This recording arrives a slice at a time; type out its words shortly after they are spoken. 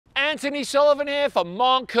Anthony Sullivan here for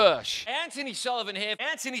Montkush. Anthony Sullivan here.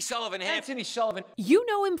 Anthony Sullivan here. Anthony Sullivan. You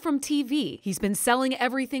know him from TV. He's been selling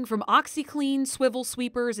everything from OxyClean, swivel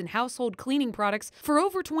sweepers, and household cleaning products for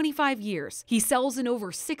over 25 years. He sells in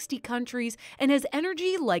over 60 countries and has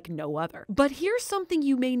energy like no other. But here's something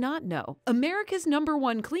you may not know. America's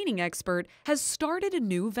 #1 cleaning expert has started a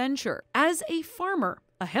new venture as a farmer.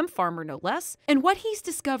 A hemp farmer, no less, and what he's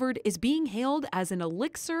discovered is being hailed as an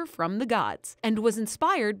elixir from the gods, and was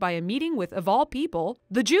inspired by a meeting with, of all people,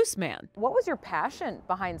 the Juice Man. What was your passion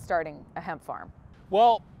behind starting a hemp farm?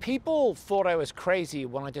 Well, people thought I was crazy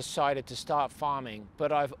when I decided to start farming,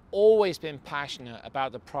 but I've always been passionate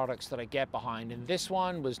about the products that I get behind, and this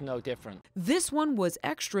one was no different. This one was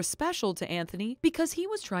extra special to Anthony because he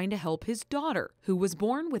was trying to help his daughter, who was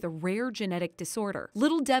born with a rare genetic disorder.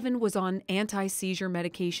 Little Devon was on anti-seizure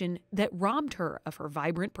medication that robbed her of her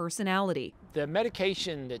vibrant personality. The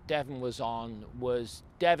medication that Devon was on was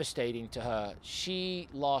devastating to her. She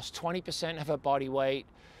lost 20% of her body weight.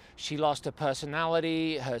 She lost her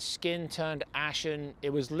personality, her skin turned ashen.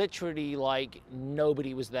 It was literally like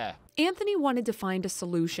nobody was there. Anthony wanted to find a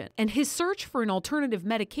solution, and his search for an alternative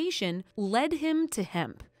medication led him to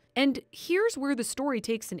hemp. And here's where the story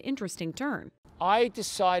takes an interesting turn. I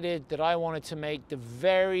decided that I wanted to make the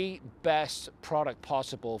very best product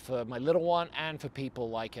possible for my little one and for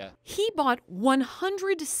people like her. He bought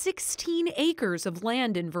 116 acres of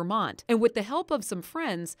land in Vermont, and with the help of some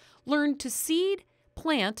friends, learned to seed,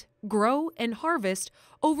 plant, grow, and harvest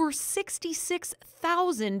over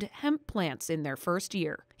 66,000 hemp plants in their first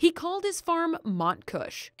year. He called his farm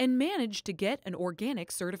Montkush and managed to get an organic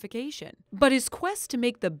certification. But his quest to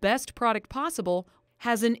make the best product possible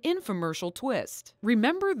has an infomercial twist.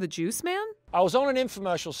 Remember the Juice Man? I was on an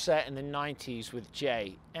infomercial set in the 90s with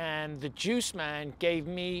Jay, and the Juice Man gave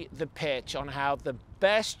me the pitch on how the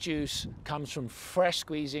best juice comes from fresh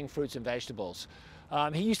squeezing fruits and vegetables.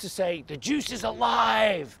 He used to say, the juice is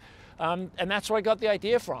alive. And that's where I got the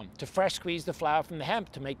idea from, to fresh squeeze the flower from the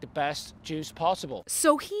hemp to make the best juice possible.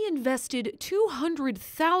 So he invested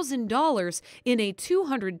 $200,000 in a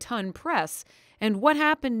 200-ton press. And what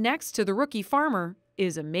happened next to the rookie farmer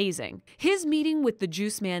is amazing. His meeting with the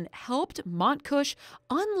Juice Man helped Montkush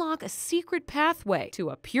unlock a secret pathway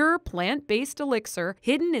to a pure plant-based elixir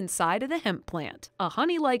hidden inside of the hemp plant, a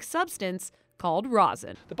honey-like substance called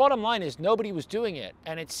rosin. The bottom line is nobody was doing it,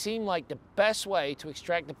 and it seemed like the best way to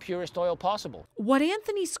extract the purest oil possible. What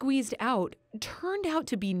Anthony squeezed out turned out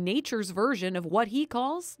to be nature's version of what he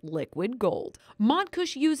calls liquid gold.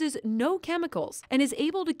 Montkush uses no chemicals and is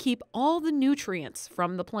able to keep all the nutrients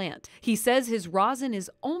from the plant. He says his rosin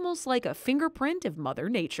is almost like a fingerprint of Mother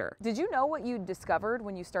Nature. Did you know what you discovered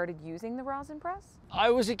when you started using the rosin press?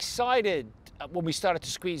 I was excited when we started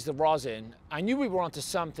to squeeze the rosin. I knew we were onto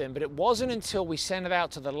something, but it wasn't until we sent it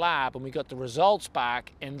out to the lab and we got the results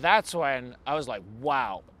back, and that's when I was like,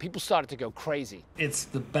 wow, people started to go crazy. It's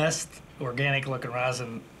the best organic looking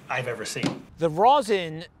rosin I've ever seen. The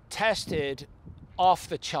rosin tested off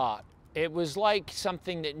the chart. It was like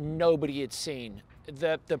something that nobody had seen.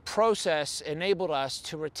 The process enabled us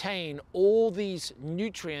to retain all these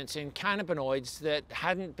nutrients and cannabinoids that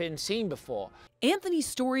hadn't been seen before. Anthony's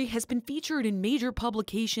story has been featured in major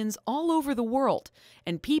publications all over the world,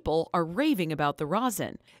 and people are raving about the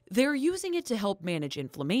rosin. They're using it to help manage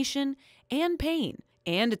inflammation and pain,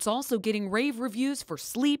 and it's also getting rave reviews for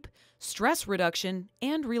sleep, stress reduction,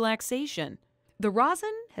 and relaxation. The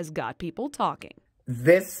rosin has got people talking.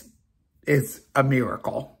 This is a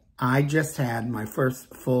miracle. I just had my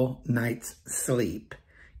first full night's sleep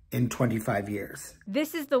in 25 years.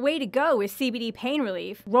 This is the way to go with CBD pain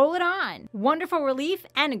relief. Roll it on. Wonderful relief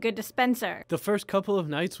and a good dispenser. The first couple of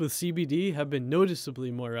nights with CBD have been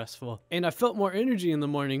noticeably more restful, and I felt more energy in the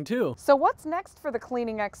morning too. So what's next for the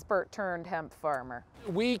cleaning expert turned hemp farmer?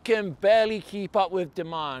 We can barely keep up with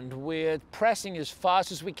demand. We're pressing as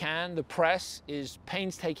fast as we can. The press is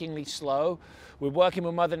painstakingly slow. We're working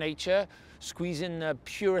with Mother Nature, squeezing the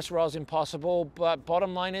purest rosin possible, but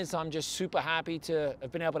bottom line is I'm just super happy to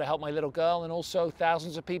have been able to help my little girl and also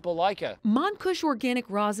thousands of people like her. Montkush organic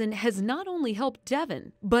rosin has not only helped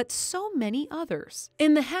Devon, but so many others.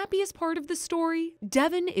 In the happiest part of the story,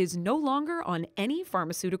 Devon is no longer on any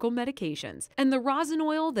pharmaceutical medications, and the rosin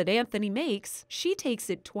oil that Anthony makes, she takes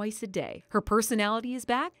it twice a day. Her personality is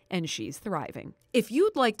back, and she's thriving. If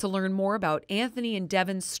you'd like to learn more about Anthony and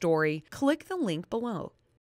Devon's story, click the link below.